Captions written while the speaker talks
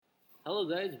Hello,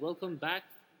 guys. Welcome back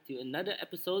to another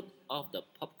episode of the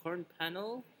Popcorn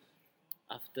Panel.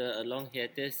 After a long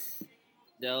hiatus,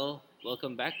 Del,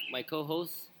 welcome back, my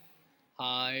co-host.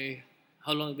 Hi.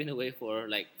 How long have you been away for?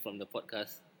 Like from the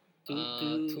podcast? Two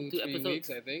 3 episodes. weeks,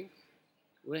 I think.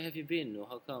 Where have you been?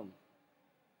 How come?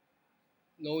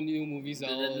 No new movies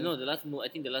out. No, I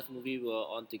think the last movie we were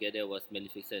on together was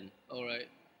Maleficent. All right,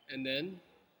 and then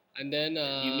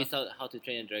You missed out How to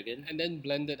Train a Dragon. and then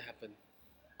Blended happened.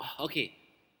 Oh, okay,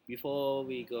 before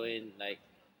we go in, like,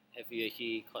 have you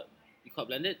actually caught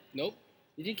Blended? Nope,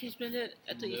 You didn't catch Blended?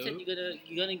 I thought you No. said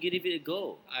you're gonna give it a go.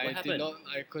 What I happened? did not.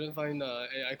 I couldn't find.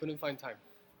 I couldn't find time.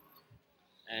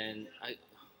 And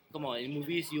come on, in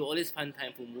movies you always find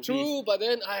time for movies. True, but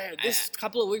then this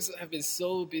couple of weeks have been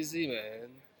so busy, man.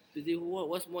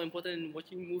 What's more important than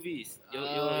watching movies? You're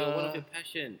one of your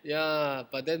passion. Yeah,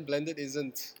 but then Blended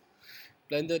isn't.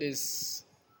 Blended is.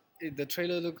 The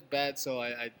trailer looked bad, so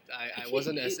I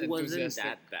wasn't as It wasn't enthusiastic.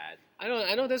 that bad.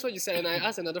 I know that's what you said, and I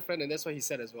asked another friend, and that's what he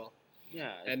said as well.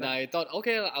 Yeah. it's And not- I thought,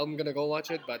 okay, I'm gonna go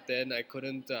watch it, but then I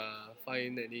couldn't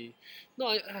find any. No,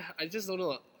 I just don't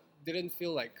know. Didn't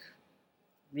feel like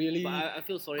really But I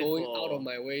feel sorry going for out of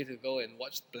my way to go and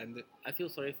watch Blended. I feel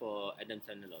sorry for Adam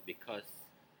Sandler because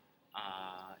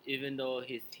even though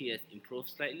he has improved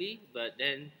slightly, but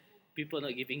then people are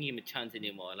not giving him a chance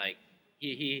anymore. Like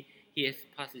he has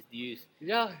passed his dues.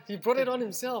 Yeah, he brought it on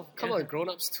himself. Come Yeah. on,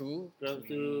 grown-ups too. From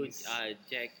to Please.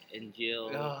 Jack and Jill.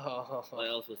 What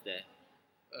else was there?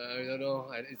 I don't know.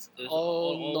 It's It was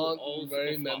all not all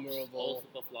very super flops, memorable. All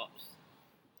super flops.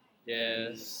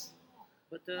 Yes.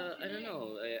 But I don't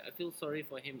know. I feel sorry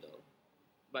for him though.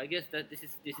 But I guess that this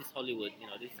is Hollywood. You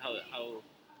know, this is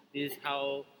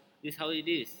how it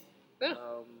is. Yeah.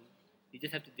 You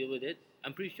just have to deal with it.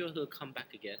 I'm pretty sure he'll come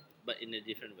back again, but in a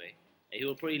different way. And he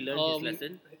will probably learn his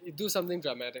lesson. You do something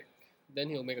dramatic, then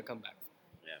he'll make a comeback.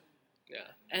 Yeah. Yeah.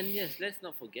 And yes, let's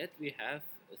not forget we have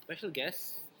a special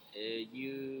guest.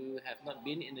 You have not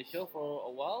been in the show for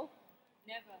a while.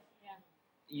 Never,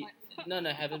 yeah. No,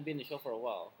 haven't been in the show for a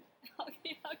while.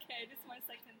 Okay, this is my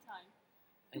second time.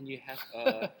 And you have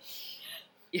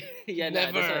yeah,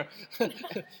 Never. that's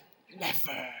right.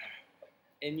 Never.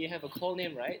 And you have a call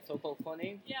name, right? So-called call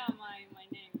name. Yeah, my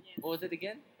name, yes. What was it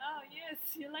again? Oh, yes,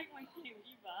 you like my name,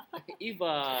 Eva.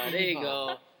 Eva. There you Eva.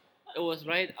 go. It was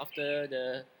right after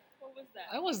the. What was that?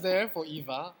 I was there for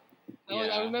Eva.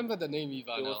 Yeah. I remember the name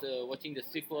Eva It now. was watching the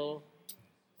sequel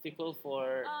for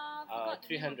forgot the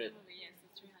name of 300. the movie. Yes,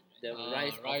 it's 300. The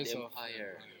Rise of the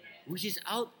Empire, which is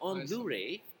out on Rise of-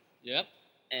 Blu-ray. Yep.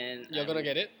 And You're gonna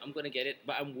get it? I'm gonna get it,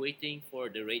 but I'm waiting for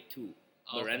the Raid 2.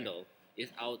 Okay. Randall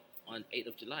is out on 8th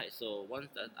of July. So once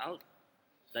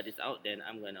that is out, then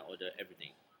I'm gonna order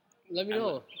everything. Let me I'm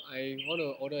know. I want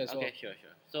to order as Okay, sure.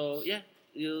 So yeah,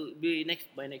 it'll be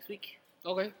by next week.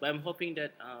 well. Okay. But I'm hoping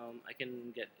that I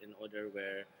can get an order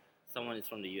where someone is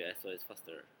from the US, so it's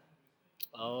faster.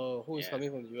 Oh, who is Yeah.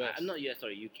 coming from the US? I'm not US,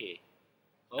 sorry, UK.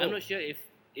 Oh, I'm not sure if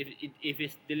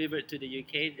it's delivered to the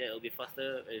UK, that will be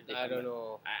faster. If they I come don't back.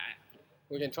 know. I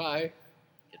We can try.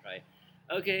 can try.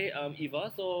 Okay,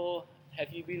 Eva. So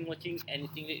have you been watching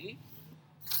anything lately?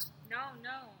 No,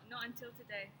 not until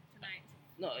tonight.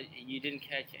 No, you didn't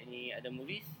catch any other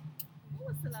movies. What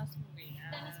was the last movie? I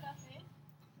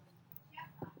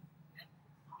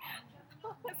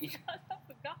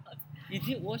forgot. You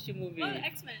did watch a movie. Oh,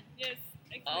 X-Men, yes.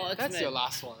 X-Men. Oh, That's X-Men. your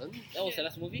last one. That was the Yeah.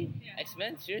 last movie. Yeah.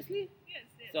 X-Men. Seriously? Yes.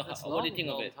 So That's what do you long, think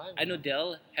of long it? time. I know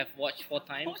Del have watched 4 Four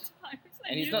times, times.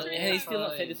 and he's still not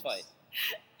times. satisfied.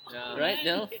 Yeah. Right,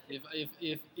 Del?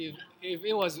 If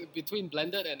it was between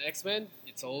Blended and X-Men,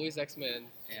 it's always X-Men.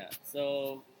 Yeah.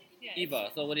 So Yeah,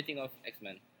 Eva. So what do you think of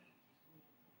X-Men?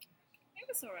 It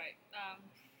was alright.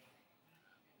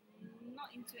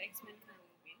 Not into X-Men kind of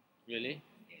movie. Really?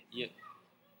 Yes.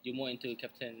 You're more into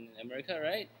Captain America,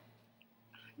 right?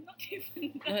 Not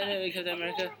even No, that. Captain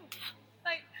America.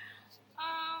 Like,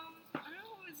 I don't know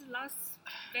what was the last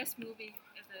best movie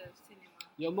at the cinema.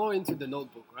 You're more into the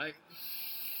Notebook, right?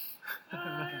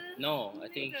 No, I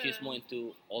think she's more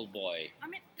into Old Boy. I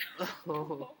mean,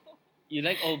 You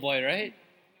like Old Boy, right? No,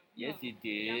 Yes, you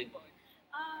Young did. Boy.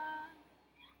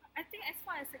 I think as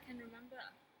far as I can remember,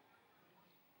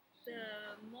 the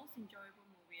most enjoyable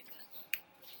movie that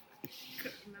I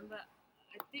could remember,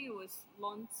 I think it was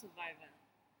Lone Survivor.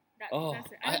 Oh,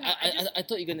 That's it. I don't know. I just, I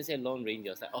thought you were gonna say Lone Ranger.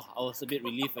 I was like, I was a bit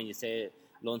relieved when you said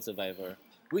Lone Survivor,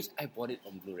 which I bought it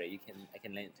on Blu-ray. I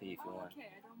can lend it to you if you want. okay,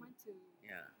 I don't mind to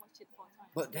Yeah. watch it 4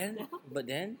 times. But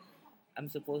then, I'm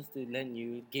supposed to lend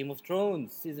you Game of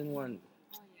Thrones season 1.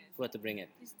 Oh, yes. Forgot to bring it.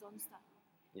 Please don't start.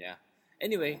 Yeah.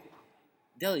 Anyway,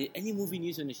 Del, any movie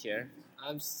news you want to share?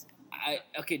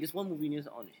 Okay, there's one movie news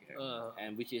on here, Uh,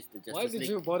 and which is the Justice why did League.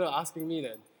 you bother asking me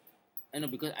then? I know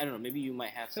because I don't know. Maybe you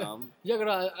might have some. You're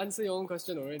gonna answer your own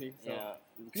question already. So. Yeah.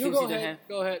 You Since go don't ahead. have-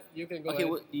 Go ahead. You can go Okay,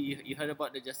 ahead. what, you heard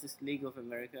about the Justice League of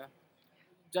America?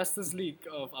 Justice League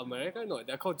of America? No,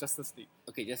 they're called Justice League.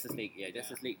 Okay, Justice League. Yeah,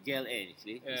 Justice League JLA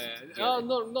actually. Yeah. It's Oh,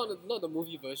 JLA. not the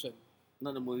movie version.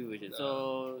 Not the movie version.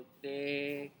 So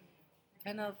they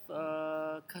kind of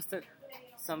casted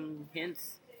some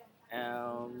hints.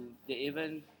 They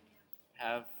even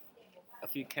have a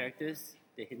few characters.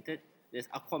 They hinted. There's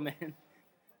Aquaman,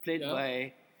 played Yeah.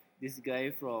 by this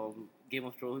guy from Game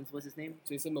of Thrones. What's his name?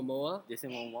 Jason Momoa.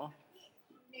 Jason Momoa.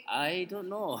 I don't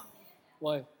know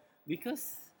Why?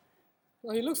 because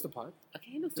Well, he looks the part.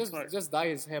 okay, he looks the part. Just dye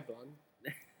his hair blonde,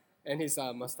 and his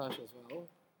mustache as well.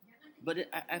 But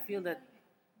I feel that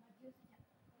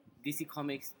DC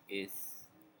Comics is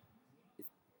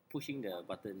pushing the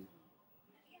button,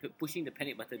 pushing the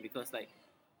panic button because like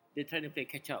they're trying to play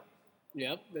catch up.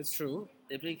 Yep, that's true.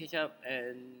 They're playing catch up,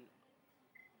 and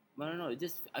I don't know. It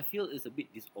just I feel it's a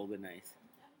bit disorganized.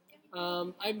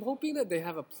 I'm hoping that they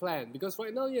have a plan because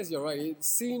right now, yes, you're right. It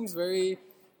seems very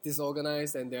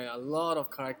disorganized, and there are a lot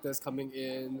of characters coming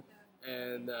in,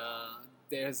 and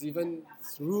there's even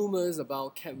rumors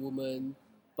about Catwoman.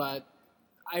 But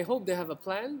I hope they have a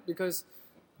plan because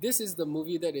this is the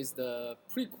movie that is the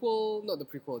prequel, not the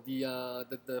prequel,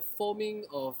 the forming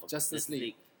of Justice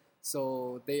League.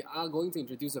 So they are going to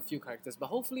introduce a few characters, but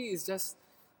hopefully it's just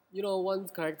one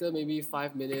character, maybe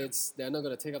 5 minutes. They're not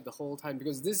going to take up the whole time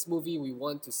because this movie we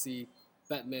want to see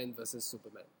Batman versus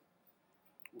Superman.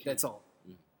 That's all.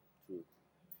 True.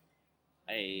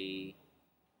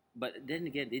 But then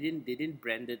again, they didn't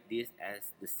branded this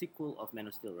as the sequel of Man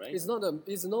of Steel, right? It's no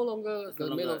longer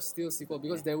the Man of Steel sequel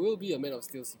because there will be a Man of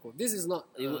Steel sequel. This is not.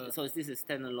 So is this a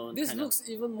standalone? This looks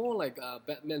even more like a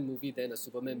Batman movie than a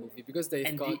Superman movie because they've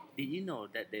And got. did you know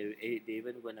that they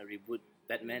even gonna reboot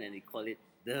Batman and they call it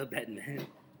the Batman?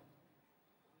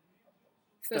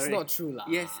 That's Story. not true, lah.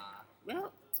 Yes.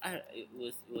 Well, it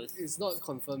was. It's not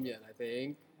confirmed yet, I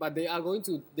think. But they are not going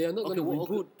to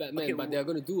reboot Batman, okay, but they are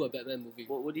going to do a Batman movie.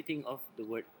 What do you think of the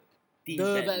word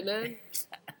The Batman?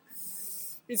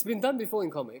 It's been done before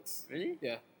in comics. Really?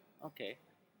 Yeah. Okay.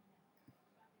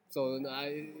 So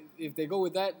if they go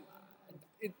with that,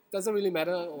 it doesn't really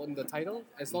matter on the title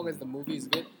as long as the movie is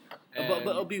good. But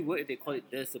it'll be weird if they call it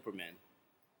the Superman.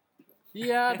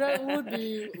 Yeah, that would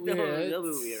be weird. That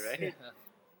would be weird, right?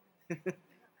 Yeah.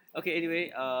 Okay,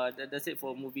 anyway, that's it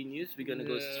for movie news. We're gonna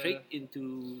go straight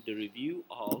into the review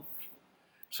of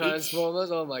Transformers.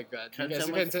 Oh my god! As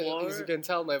you can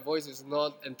tell, my voice is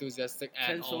not enthusiastic at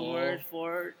Transformers all.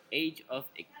 4 Age of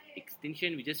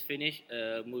Extinction. We just finished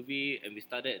a movie and we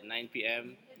started at 9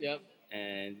 p.m. Yep.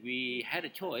 And we had a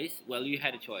choice. Well, you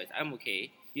had a choice. I'm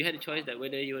okay. You had a choice that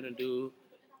whether you want to do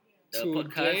the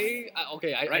podcast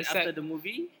I said, after the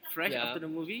movie, after the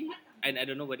movie, and I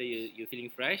don't know whether you're feeling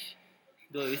fresh,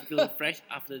 though it's still fresh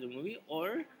after the movie,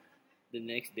 or the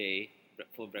next day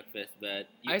for breakfast. But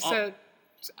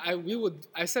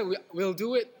we'll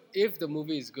do it if the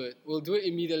movie is good. We'll do it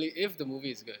immediately if the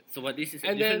movie is good. So what? This is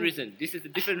a different reason. This is a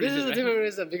different reason. This is a different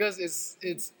reason because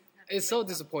it's so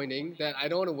disappointing that I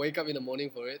don't want to wake up in the morning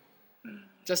for it,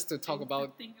 just to talk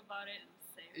about. Think about it and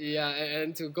say. Yeah,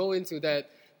 and to go into that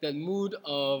mood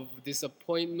of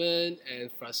disappointment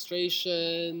and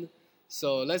frustration.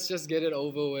 So let's just get it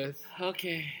over with.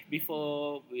 Okay,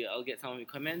 before I'll get some of your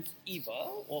comments. Eva,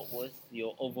 what was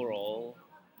your overall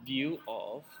view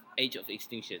of Age of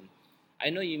Extinction? I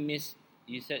know you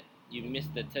said you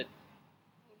missed the third.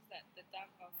 What was that? The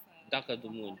Dark of the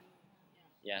Moon.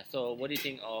 Yeah. So what do you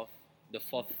think of the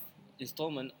fourth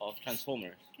installment of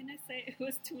Transformers? Can I say it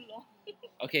was too long?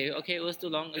 Okay, it was too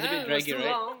long. It's a bit draggy, right?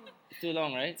 Long. It's too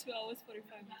long, right? 2 hours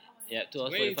 45 minutes. Yeah, 2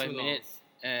 hours Way 45 too long. minutes.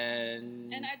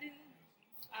 And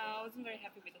I wasn't very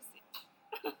happy with the seat.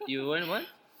 you weren't what?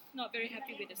 Not very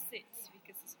happy with the seats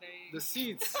because it's very. The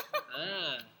seats.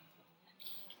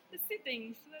 The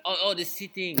sittings. Oh, the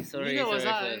seating. Sorry. Neither was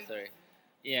I.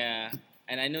 Yeah,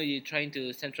 and I know you're trying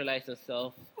to centralize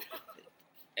yourself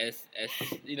as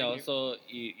so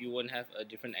you won't have a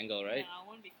different angle, right? Yeah, I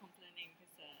won't be complaining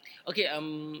because. Okay.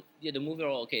 Yeah, the movie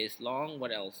overall. Okay, it's long.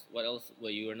 What else? What else were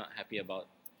you not happy about?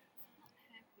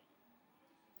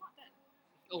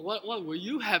 Oh, what were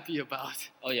you happy about?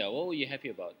 Oh yeah, what were you happy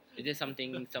about? Is there some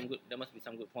good? There must be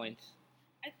some good points.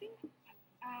 I think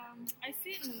I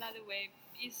see it in another way.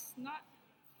 It's not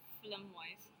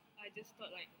film-wise. I just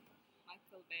thought like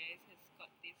Michael Bay has got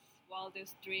this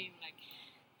wildest dream. Like,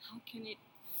 how can it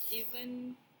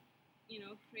even,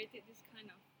 created this kind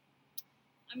of?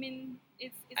 I mean,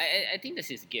 it's I think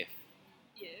this is gift.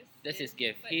 Yes. That's yes, his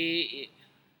gift. but He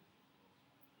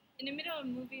in the middle of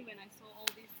the movie, when I saw all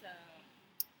these, I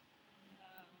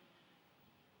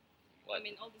what?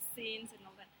 mean, all the scenes and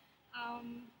all that,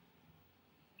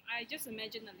 I just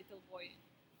imagine a little boy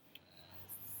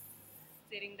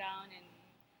sitting down and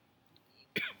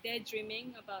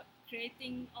daydreaming about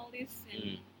creating all this and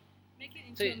Mm. make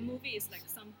it So into a movie is like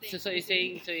something. So you're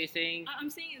saying I'm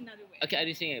saying it another way. okay, I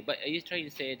understand it, but are you trying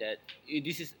to say that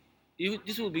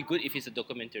this will be good if it's a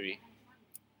documentary?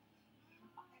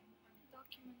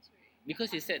 Documentary.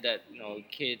 Because you said that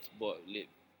kids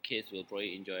will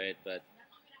probably enjoy it, but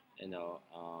you know,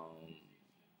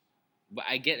 but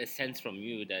I get a sense from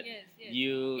you that Yes, yes.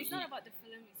 you It's not about the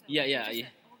film itself. Yeah, It's yeah, just yeah.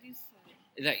 that all these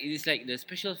it's like the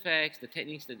special effects, the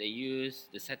techniques that they use,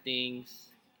 the settings.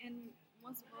 and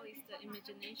most of all is the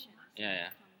imagination. Yeah, yeah.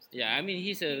 that comes to Yeah, I mean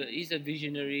it. he's a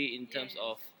visionary in terms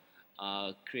Yes.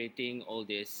 of creating all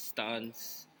these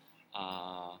stunts,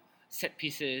 set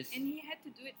pieces. And he had to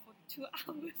do it for 2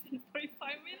 hours and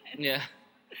 45 minutes. Yeah,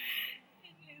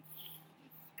 And it's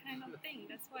kind of thing.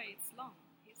 That's why it's long.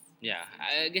 yeah.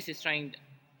 I guess he's trying.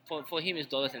 For him, it's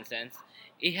dollars and cents.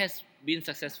 It has been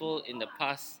successful in the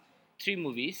past 3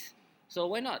 movies, so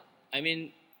why not? I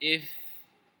mean, if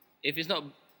it's not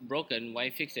broken, why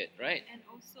fix it, right? And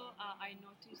also, I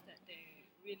noticed that they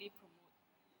really promote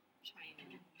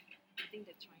China. I think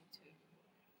they're trying to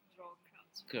draw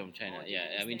crowds From China, all the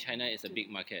yeah. I mean, movies China that is a do. big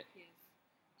market. Yes.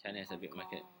 China is a big Hong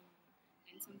market. Kong,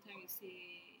 and sometimes you see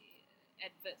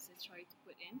adverts they try to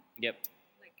put in. Yep.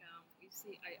 Like you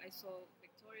see, I saw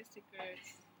Victoria's Secret,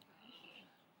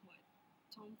 what,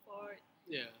 Tom Ford.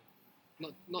 Yeah,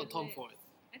 not Tom Ford.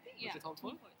 I think Was it Tom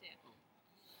Ford? Yeah. Oh.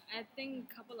 I think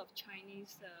a couple of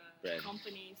Chinese Brands.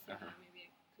 companies Uh-huh. maybe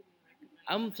I couldn't recognize.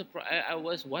 I'm surprised. I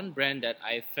was one brand that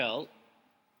I felt.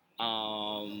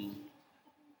 I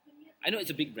know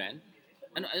it's a big brand.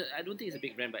 I don't think it's a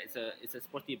big brand, but it's a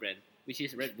sporty brand, which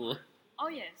is Red Bull. Oh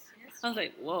yes. I was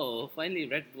like, whoa! Finally,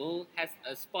 Red Bull has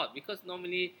a spot because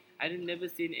normally I've never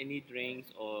seen any drinks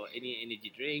or any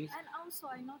energy drinks. And also,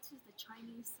 I noticed the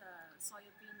Chinese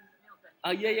soybean milk.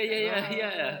 Oh yeah.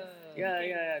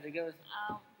 Ah. The girl was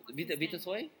What's bitter his name?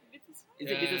 soy. Bitter soy? Is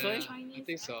it bitter soy? Chinese. I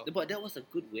think so. But that was a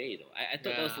good way though. I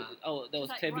thought that was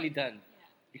Like cleverly right. done Yeah.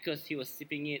 because he was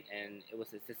sipping it and it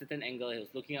was a certain angle. He was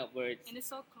looking upwards. And it's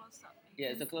so close up. You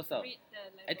Yeah, it's can a close up. read the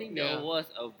level. I think Yeah. there was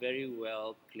a very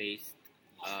well placed,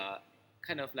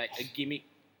 kind of like a gimmick,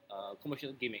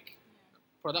 commercial gimmick.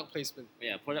 Product placement.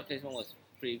 Yeah, product placement was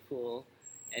pretty cool,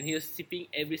 and he was sipping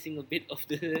every single bit of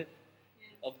the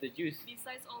Yeah. of the juice.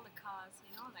 Besides all the cars,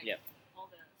 like Yep. all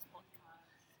the sport cars.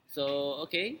 So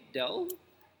okay, Del,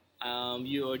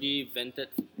 you already vented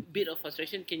a bit of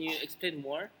frustration. Can you explain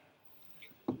more?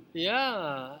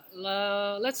 Yeah,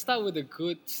 let's start with the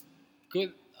good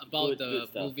about the Good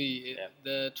stuff. movie. Yeah.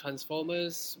 The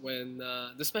Transformers when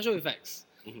the special effects.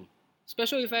 Mhm.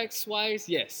 Special effects wise,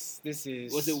 yes, this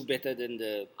is. Was it better than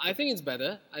the? I think it's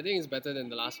better. I think it's better than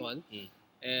the last one, Mm.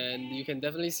 and you can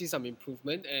definitely see some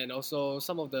improvement, and also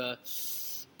some of the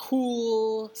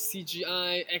cool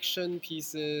CGI action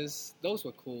pieces. Those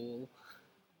were cool.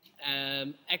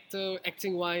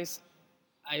 Acting wise,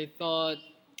 I thought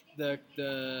the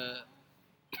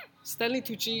Stanley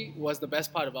Tucci was the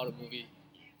best part about the movie.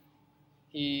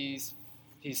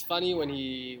 He's funny when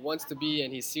he wants to be,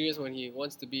 and he's serious when he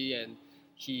wants to be, and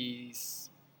he's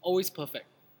always perfect.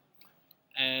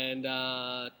 And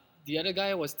the other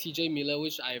guy was T.J. Miller,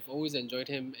 which I've always enjoyed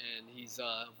him, and he's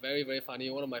very very funny,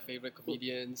 one of my favorite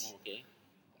comedians. Okay.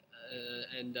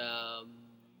 And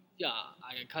yeah,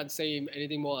 I can't say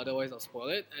anything more, otherwise I'll spoil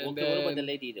it. And Okay. What about the then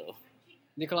lady though?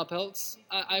 Nicola Peltz,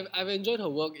 I've enjoyed her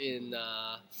work in.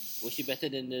 Was she better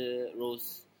than the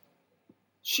Rose?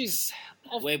 She's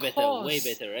of Way better, course, way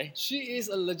better, right? She is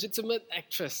a legitimate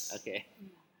actress, Okay.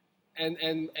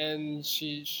 and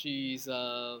she's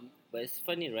But it's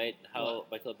funny, right? How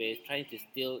Michael Bay is trying to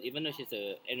steal, even though she's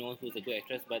anyone who's a good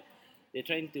actress, but they're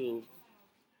trying to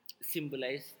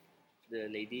symbolize the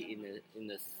lady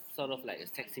in a sort of like a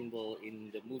sex symbol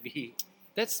in the movie.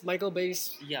 that's Michael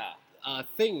Bay's Yeah,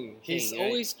 thing. He's right?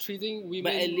 always treating women.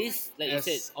 but at least, like you as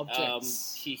said,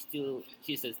 objects. she's still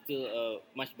a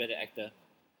much better actor.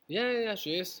 Yeah,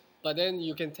 she is. But then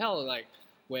you can tell, like,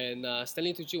 when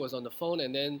Stanley Tucci was on the phone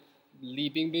and then Li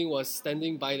Bingbing was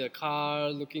standing by the car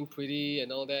looking pretty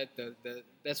and all that.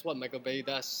 That's what Michael Bay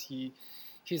does.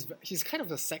 He's kind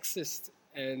of a sexist,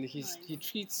 and he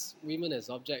treats women as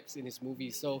objects in his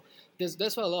movies. So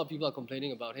that's why a lot of people are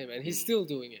complaining about him, and he's still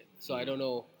doing it. So I don't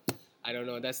know.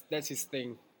 That's his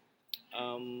thing.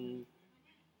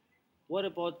 What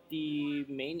about the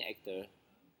main actor?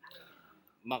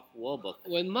 Mark Wahlberg.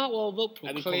 When Mark Wahlberg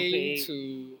I mean, proclaimed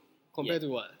to compared to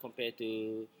what? Compared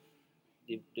to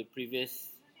the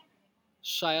previous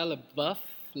Shia LaBeouf.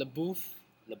 LaBeouf.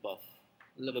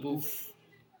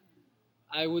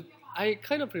 I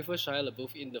kind of prefer Shia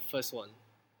LaBeouf in the first one.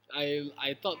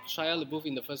 I thought Shia LaBeouf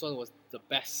in the first one was the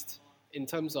best in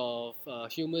terms of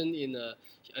human in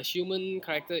a human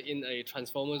character in a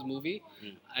Transformers movie.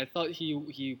 I thought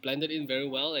he blended in very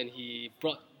well, and he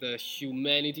brought the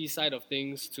humanity side of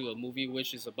things to a movie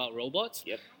which is about robots.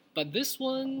 Yep. But this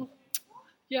one,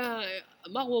 yeah,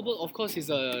 Mark Wahlberg, of course, he's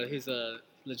a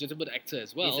legitimate actor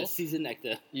as well. He's a seasoned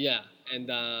actor. Yeah, and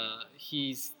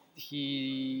he.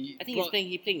 I think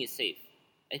he's playing it safe.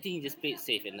 I think he just played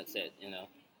safe, and that's it. You know.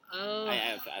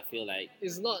 I feel like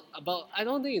it's not about. I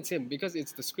don't think it's him because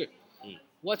it's the script.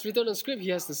 What's written on the script, he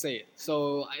has to say it.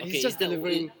 So he's just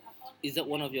delivering. Is that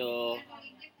one of your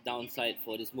downside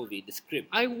for this movie? The script.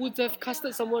 I would have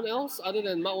casted someone else other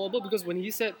than Mark Wahlberg because when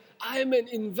he said, "I'm an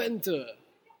inventor,"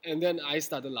 and then I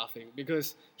started laughing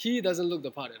because he doesn't look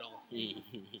the part at all.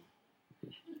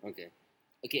 Okay.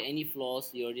 Any flaws?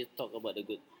 You already talked about the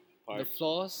good part. The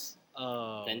flaws.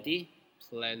 Plenty.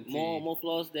 Plenty. More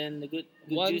flaws than the good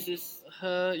juices.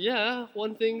 Yeah.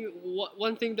 One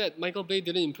thing that Michael Bay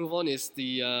didn't improve on is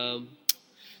the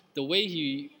way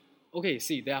he. Okay,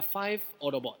 see, there are 5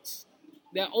 Autobots.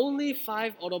 There are only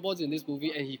 5 Autobots in this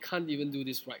movie, and he can't even do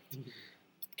this right.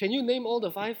 Can you name all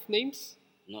the 5 names?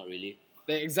 Not really.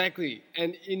 Exactly.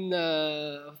 And in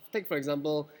take for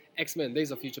example X-Men: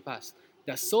 Days of Future Past.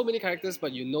 There are so many characters,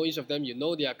 but you know each of them. You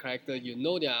know their character. You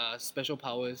know their special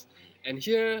powers. And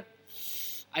here,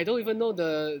 I don't even know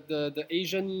the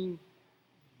Asian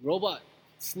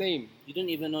robot's name. You don't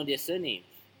even know their surname.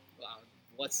 Wow,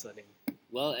 what's surname?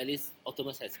 Well, at least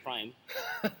Optimus has Prime.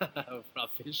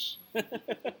 Rubbish.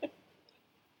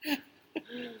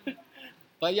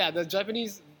 But yeah, the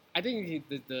Japanese. I think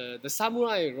the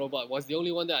samurai robot was the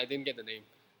only one that I didn't get the name.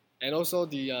 And also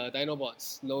the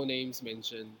Dinobots, no names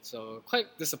mentioned, so quite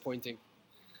disappointing.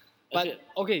 But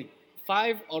okay,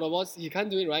 5 Autobots, he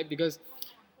can't do it right because,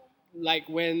 like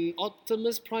when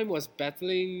Optimus Prime was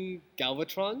battling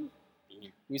Galvatron,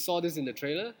 we saw this in the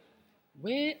trailer.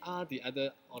 Where are the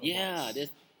other Autobots? Yeah,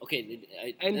 there's okay.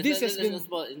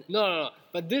 No.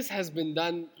 But this has been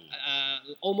done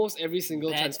almost every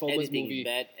single Transformers movie.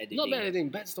 Bad editing. Not bad editing,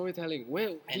 bad storytelling.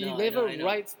 Where he never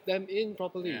writes them in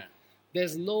properly. Yeah.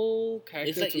 There's no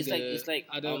character it's like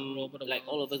other robot. Like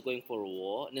all of us going for a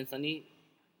war, and then suddenly,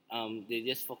 they're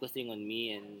just focusing on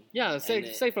me and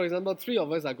say for example, 3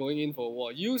 of us are going in for a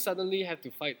war. You suddenly have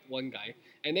to fight one guy,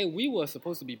 and then we were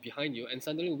supposed to be behind you, and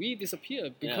suddenly we disappear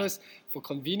because for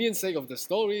convenience sake of the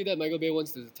story that Michael Bay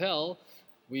wants to tell,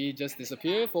 we just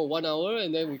disappear for 1 hour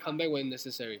and then we come back when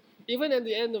necessary. Even at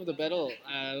the end of the battle,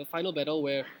 final battle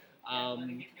where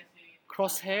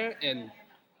Crosshair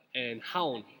and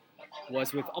Hound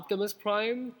was with Optimus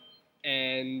Prime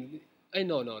and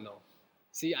no.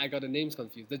 See, I got the names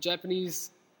confused. The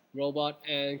Japanese robot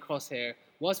and Crosshair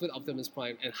was with Optimus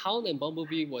Prime, and Hound and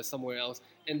Bumblebee was somewhere else,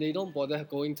 and they don't bother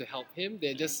going to help him.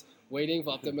 They're just waiting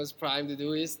for Optimus Prime to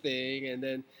do his thing, and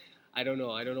then I don't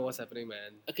know what's happening,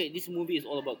 man. Okay, this movie is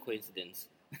all about coincidence.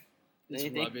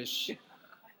 It's rubbish.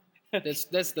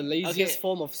 That's the laziest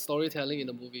form of storytelling in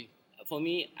a movie. For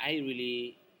me,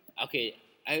 I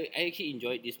actually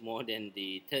enjoyed this more than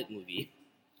the third movie.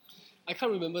 I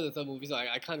can't remember the third movie, so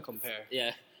I can't compare.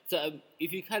 Yeah. So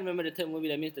if you can't remember the third movie,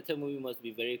 that means the third movie must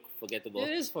be very forgettable.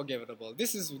 It is forgettable.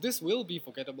 This will be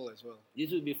forgettable as well. This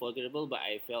will be forgettable, but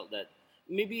I felt that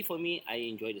maybe for me, I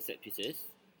enjoyed the set pieces.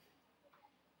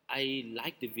 I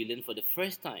liked the villain for the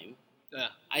first time. Yeah.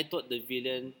 I thought the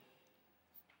villain,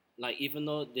 like even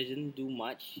though they didn't do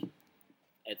much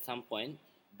at some point,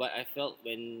 but I felt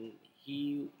when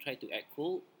he tried to act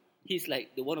cool, he's like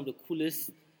one of the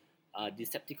coolest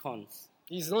Decepticons.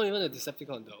 He's not even a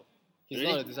Decepticon though. He's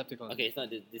Really? not a Decepticon. Okay, it's not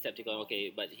the Decepticon.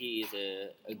 Okay, but he is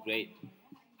a great.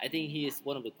 I think he is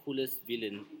one of the coolest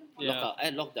villain. Yeah.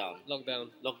 Lockdown.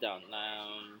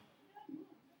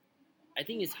 I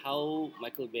think it's how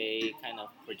Michael Bay kind of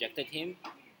projected him.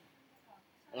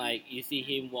 Like you see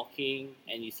him walking,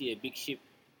 and you see a big ship,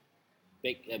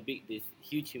 this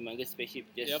huge, humongous spaceship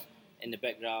just in the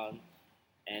background,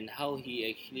 and how he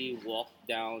actually walked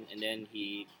down, and then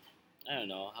I don't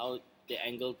know how the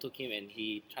angle took him, and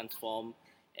he transformed,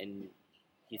 and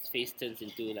his face turns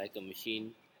into like a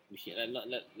machine,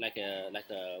 like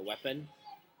a weapon.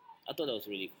 I thought that was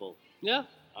really cool. Yeah.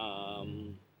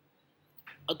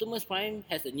 Optimus Prime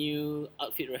has a new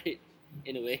outfit, right?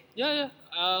 In a way. Yeah.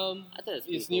 I thought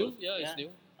it's cool. new. Yeah, it's new.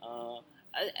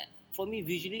 For me,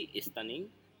 visually, it's stunning.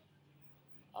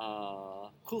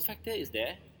 Cool factor is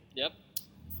there. Yep.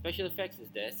 Special effects is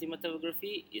there.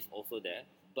 Cinematography is also there.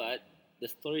 But the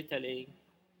storytelling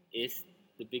is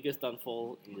the biggest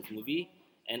downfall in this movie,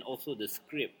 and also the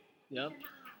script. Yep.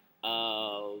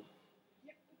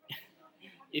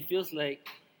 It feels like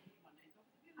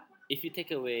if you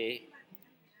take away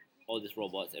all these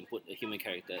robots and put a human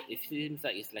character, it seems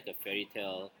like it's like a fairy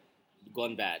tale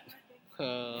gone bad.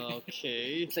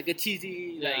 Okay. It's like a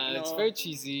cheesy, Yeah, like it's very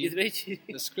cheesy. It's very cheesy.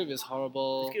 The script is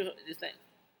horrible. It's like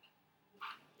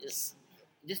it's,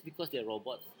 just because they're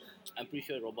robots, I'm pretty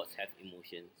sure robots have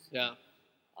emotions. Yeah.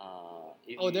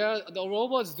 If Oh, the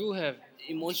robots do have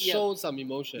emotion. show some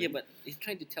emotion. Yeah, but it's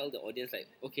trying to tell the audience like,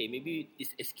 okay, maybe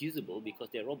it's excusable because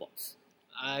they're robots.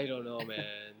 I don't know,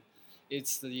 man.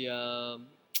 It's the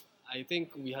I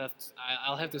think we have.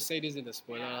 I'll have to say this in the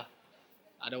spoiler.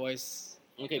 Otherwise.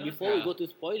 Okay, before we go to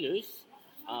spoilers,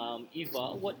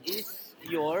 Eva, what is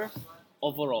your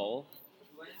overall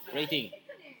rating?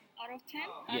 Out of 10?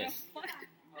 Yes.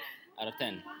 Out of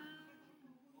 10.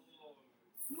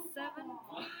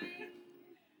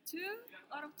 7.2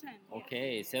 out of 10.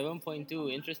 Okay,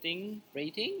 7.2. Interesting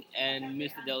rating. And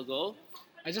Mr. Delgo?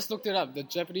 I just looked it up. The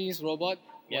Japanese robot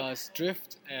Yep. was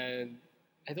Drift, and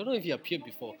I don't know if he appeared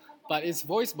before, but it's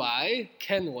voiced by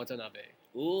Ken Watanabe.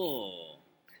 Ooh,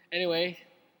 Anyway,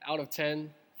 out of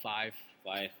 10, 5.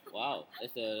 5. Wow,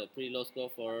 that's a pretty low score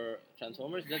for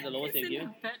Transformers. That's the lowest they've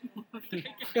given. Bad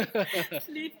mode.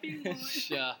 Sleeping mode.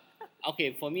 Yeah.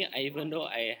 Okay, for me, even though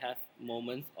I have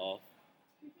moments of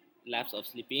lapse of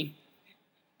sleeping,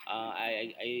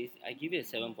 I give it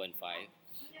a 7.5.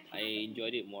 I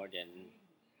enjoyed it more than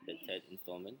the third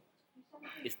installment.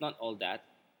 It's not all that,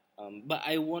 but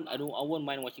I won't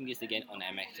mind watching this again on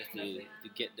IMAX just to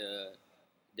get the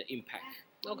impact,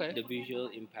 Okay. the visual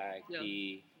impact.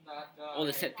 Yeah. All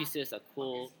the set pieces are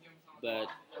cool, but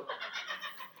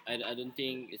I don't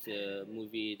think it's a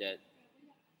movie that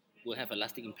will have a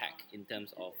lasting impact in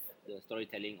terms of the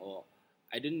storytelling. Or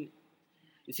I don't.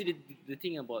 You see, the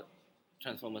thing about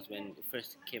Transformers when it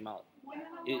first came out,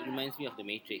 it reminds me of the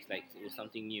Matrix. Like it was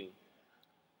something new.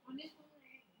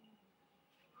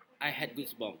 I had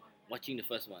goosebumps watching the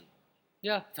first one.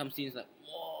 Yeah. Some scenes like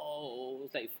whoa,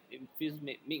 it's like it feels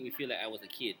make me feel like I was a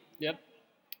kid. Yep.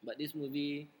 But this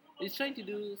movie is trying to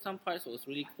do some parts that was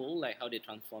really cool, like how they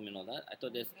transform and all that. I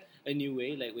thought there's a new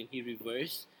way, like when he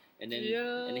reversed and then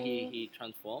he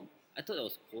transformed. I thought that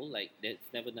was cool, like that's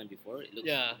never done before. It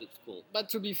looks cool. But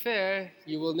to be fair,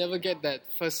 you will never get that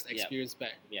first experience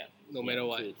back. Yeah. No matter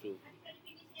what. True.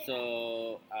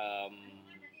 So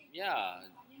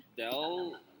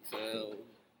Del. So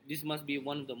this must be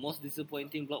one of the most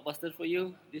disappointing blockbusters for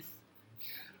you. This.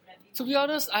 To be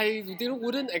honest, I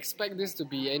wouldn't expect this to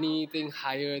be anything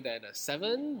higher than a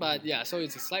 7. But yeah, so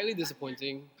it's slightly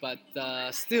disappointing. But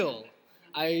still,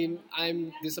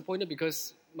 I'm disappointed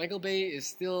because Michael Bay is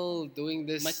still doing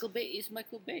this. Michael Bay is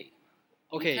Michael Bay.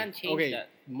 Okay, You can't change that.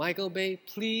 Michael Bay,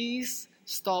 please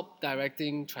stop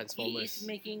directing He Transformers. is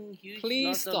making huge Please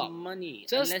lots stop. of money.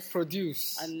 Just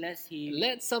produce. Unless he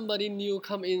Let somebody new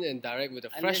come in and direct with a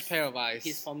fresh pair of eyes.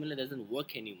 his formula doesn't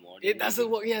work anymore. It doesn't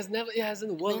work. It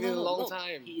hasn't worked in a long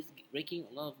time. He's raking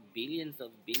a lot of billions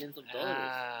of dollars.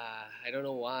 I don't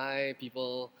know why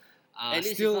people are At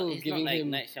least still it's giving not like him.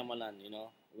 Night Shyamalan,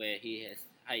 where he has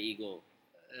high ego.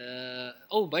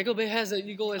 Michael Bay has an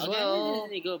ego as He well. has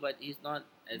an ego, but he's not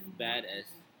as bad as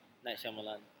Night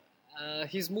Shyamalan.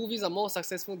 His movies are more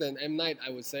successful than M. Night, I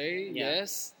would say. Yeah.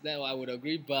 Yes, that I would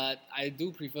agree. But I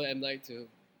do prefer M. Night to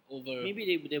over. Maybe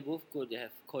they both could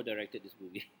have co-directed this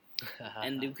movie,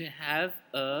 and they could have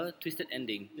a twisted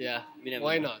ending. Yeah. We never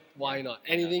Why know. not? Why not?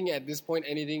 Anything at this point,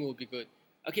 anything will be good.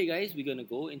 Okay, guys, we're gonna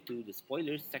go into the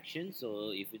spoilers section.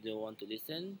 So if you don't want to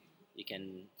listen, you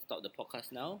can stop the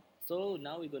podcast now. So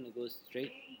now we're gonna go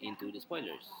straight into the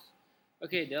spoilers.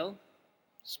 Okay, Del.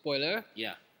 Spoiler: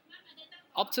 Yeah.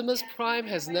 Optimus Prime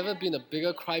has never been a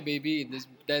bigger crybaby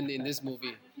than in this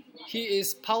movie. He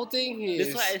is pouting.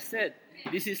 That's why I said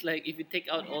this is like if you take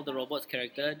out all the robots'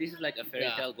 character, this is like a fairy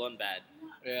Yeah. tale gone bad.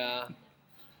 Yeah.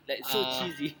 Like it's so Uh,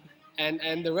 cheesy.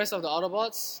 And the rest of the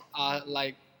Autobots are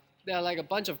like they're like a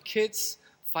bunch of kids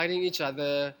fighting each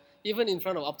other, even in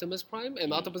front of Optimus Prime,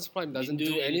 and Optimus Prime doesn't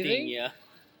Didn't do anything. Yeah.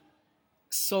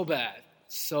 So bad,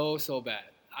 so bad.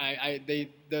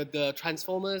 The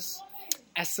Transformers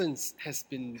essence has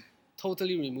been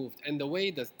totally removed, and the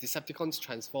way the Decepticons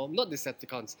transform, not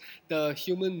Decepticons, the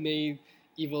human-made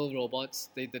evil robots,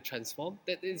 they transform.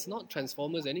 That it's not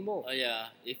Transformers anymore. Oh yeah.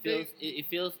 It feels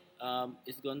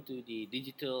it's gone to the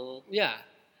digital. Yeah,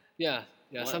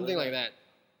 What- something what- like that.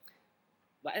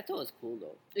 But I thought it was cool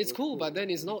though. It's It was cool, but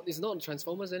then it's not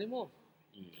Transformers anymore.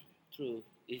 Mm, true.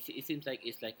 It seems like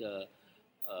it's like a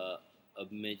a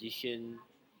magician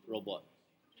robot.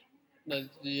 But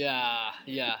yeah,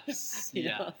 yes, You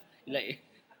yeah. know, like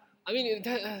I mean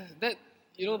that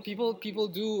people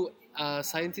do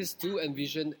scientists do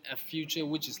envision a future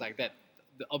which is like that.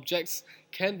 The objects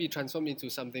can be transformed into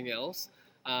something else,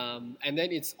 and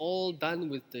then it's all done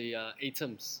with the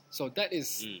atoms. So that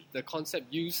is mm, the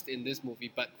concept used in this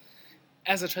movie. But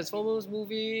as a Transformers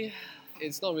movie,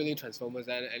 it's not really Transformers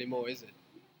anymore, is it?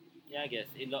 yeah, I guess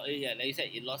yeah, like you said,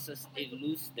 it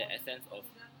loses the essence of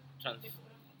trans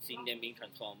seeing them being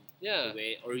transformed the Yeah,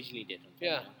 way originally they transformed.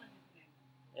 yeah.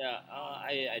 Yeah,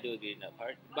 I do agree in that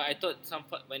part. But I thought some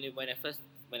part when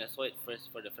I saw it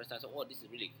first for the first time, I thought, oh, this is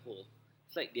really cool.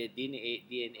 It's like their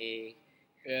DNA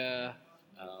Yeah.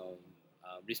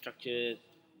 restructured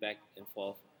back and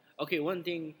forth. Okay, one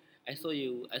thing I saw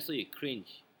you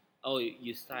cringe. Oh,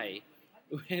 you sigh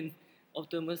when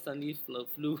Optimus suddenly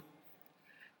flew.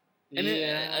 And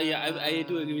then, yeah, I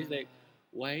do agree with like,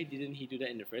 why didn't he do that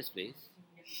in the first place?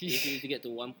 If he to get to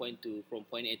one point to from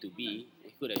point A to B,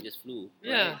 he could have just flew.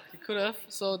 Yeah, Right? he could have.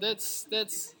 So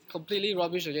that's completely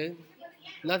rubbish again.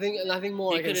 Nothing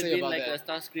more He I can could have say been about like a that.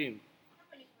 Starscream.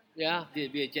 Yeah,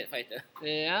 Be a jet fighter.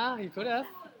 yeah, he could have.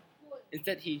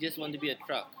 Instead, he just wanted to be a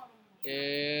truck.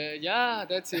 Yeah,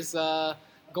 that's his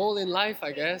goal in life,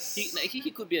 I guess.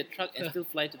 He could be a truck and still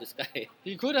fly to the sky.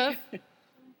 He could have,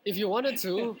 if you wanted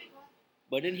to.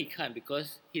 But then he can't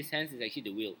because his hands is actually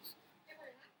the wheels.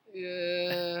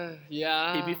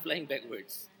 Yeah. He'd be flying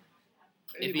backwards.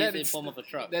 If That he's in is- form of a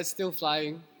truck, That's still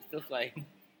flying. still flying.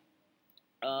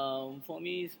 For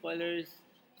me, spoilers.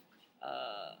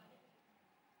 Uh,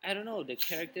 I don't know. The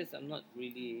characters, I'm not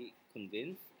really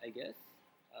convinced. I guess.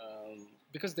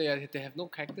 Because they have no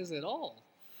characters at all.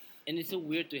 And it's so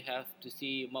weird to have to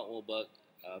see Mark Wahlberg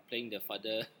playing the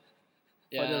father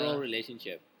Yeah. role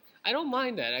relationship. I don't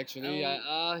mind that actually.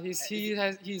 Um,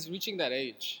 He's reaching that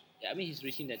age. Yeah, I mean he's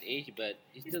reaching that age, but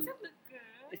It still look good.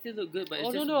 it still look good. But Oh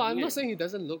it's no just no, I'm weird. not saying he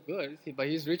doesn't look good, but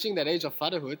he's reaching that age of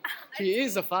fatherhood. He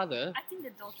is a father. I think the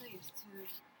daughter is too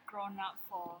grown up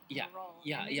for Yeah, the role.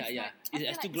 yeah, I mean, yeah, it's yeah. like- I It's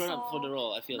feel too like grown up for so the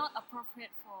role. I feel. not appropriate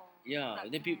for. Yeah,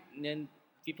 that then time. then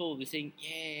people will be saying,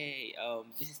 "Yay!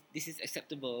 This is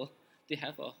acceptable to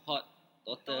have a hot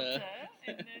daughter."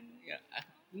 And then Yeah.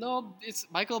 No, it's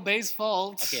Michael Bay's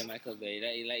fault. Okay, Michael Bay.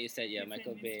 Like you said, yeah, it's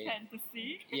Michael in Bay. this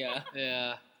fantasy. Yeah,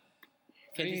 Yeah.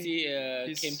 fantasy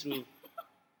he's- came through.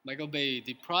 Michael Bay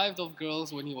deprived of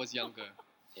girls when he was younger.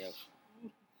 Yep.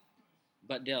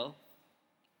 But Del,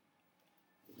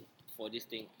 for this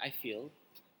thing, I feel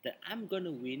that I'm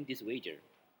gonna win this wager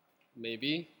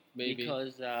Maybe.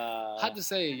 because Hard to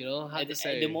say, you know. Hard to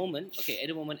say. at the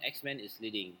moment, X-Men is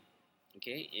leading,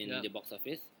 okay, in Yeah. the box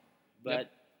office, but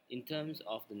in terms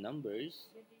of the numbers,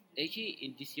 actually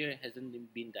in this year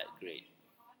hasn't been that great.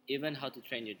 Even How to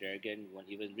Train Your Dragon won't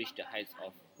even reach the heights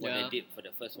of what Yeah. they did for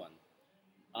the first one.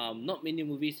 Not many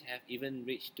movies have even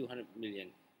reached 200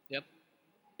 million. Yep.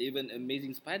 Even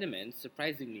Amazing Spider-Man,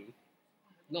 surprisingly,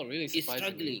 Not really is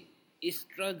surprisingly.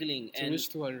 struggling, To and reach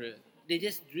 200. they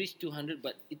just reached 200,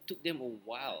 but it took them a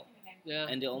while, Yeah.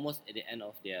 and they're almost at the end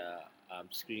of their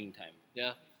screening time.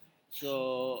 Yeah.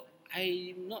 So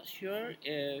I'm not sure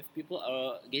if people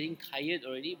are getting tired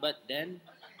already, but then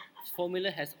formula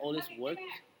has always worked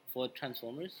for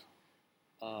Transformers.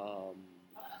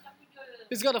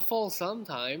 It's gotta fall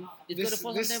sometime. It's this, gotta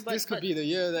fall this, sometime, this could but- be the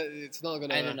year that it's not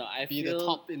gonna I don't know. I be feel the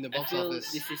top in the I box feel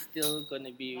office. this is still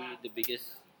gonna be the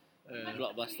biggest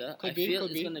blockbuster. Could I be, feel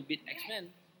could it's be. gonna beat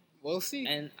X-Men, We'll see.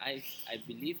 and I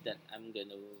believe that I'm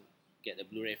gonna get a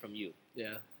Blu-ray from you.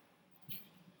 Yeah.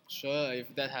 Sure,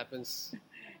 if that happens.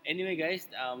 Anyway, guys,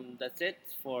 that's it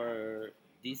for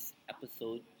this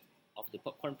episode of the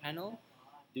Popcorn Panel.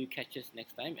 Do catch us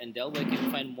next time, and Del, where can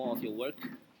you find more of your work?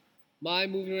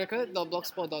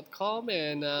 mymovierecord.blogspot.com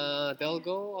and they'll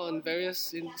go on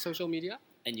various in social media.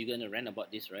 And you're gonna rant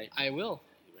about this, right? I will.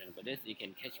 You rant about this. You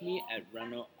can catch me at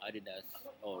Rano Adidas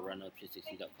or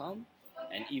Rano360.com.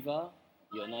 And Eva,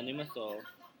 you're anonymous, so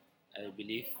I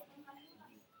believe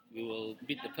we will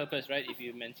beat the purpose, right? If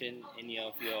you mention any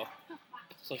of your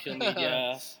social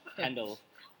media handle.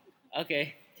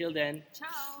 Okay, till then,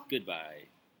 Ciao. goodbye.